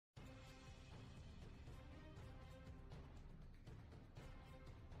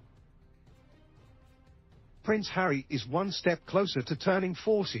Prince Harry is one step closer to turning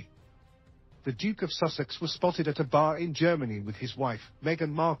 40. The Duke of Sussex was spotted at a bar in Germany with his wife,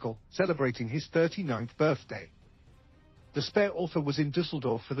 Meghan Markle, celebrating his 39th birthday. The Spare author was in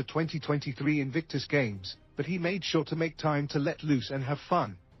Dusseldorf for the 2023 Invictus Games, but he made sure to make time to let loose and have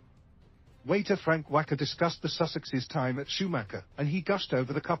fun. Waiter Frank Wacker discussed the Sussexes' time at Schumacher, and he gushed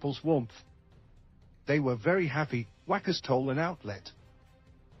over the couple's warmth. They were very happy, Wacker's told an outlet.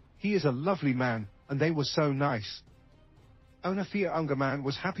 He is a lovely man, and they were so nice. Owner Thea Ungerman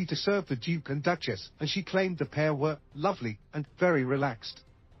was happy to serve the Duke and Duchess, and she claimed the pair were lovely and very relaxed.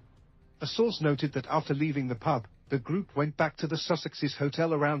 A source noted that after leaving the pub, the group went back to the Sussexes'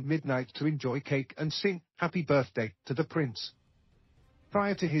 hotel around midnight to enjoy cake and sing "Happy Birthday" to the Prince.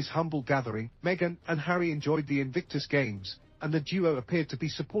 Prior to his humble gathering, Meghan and Harry enjoyed the Invictus Games, and the duo appeared to be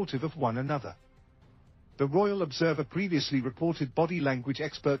supportive of one another. The Royal Observer previously reported body language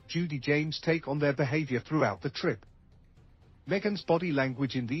expert Judy James' take on their behavior throughout the trip. Meghan's body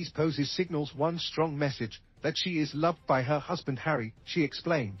language in these poses signals one strong message, that she is loved by her husband Harry, she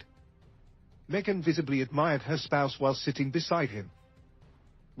explained. Meghan visibly admired her spouse while sitting beside him.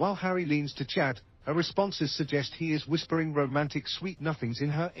 While Harry leans to chat, her responses suggest he is whispering romantic sweet nothings in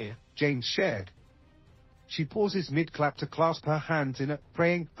her ear, James shared. She pauses mid-clap to clasp her hands in a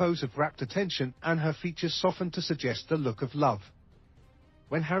praying pose of rapt attention, and her features soften to suggest the look of love.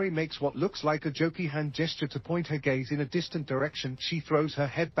 When Harry makes what looks like a jokey hand gesture to point her gaze in a distant direction, she throws her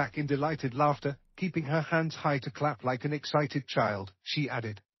head back in delighted laughter, keeping her hands high to clap like an excited child, she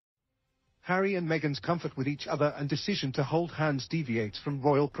added. Harry and Meghan's comfort with each other and decision to hold hands deviates from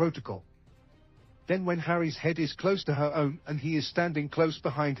royal protocol. Then when Harry's head is close to her own and he is standing close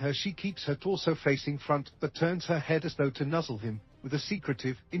behind her, she keeps her torso facing front but turns her head as though to nuzzle him, with a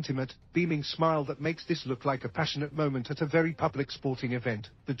secretive, intimate, beaming smile that makes this look like a passionate moment at a very public sporting event,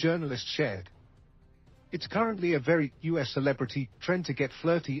 the journalist shared. It's currently a very US celebrity trend to get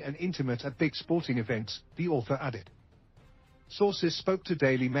flirty and intimate at big sporting events, the author added. Sources spoke to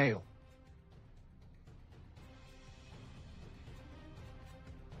Daily Mail.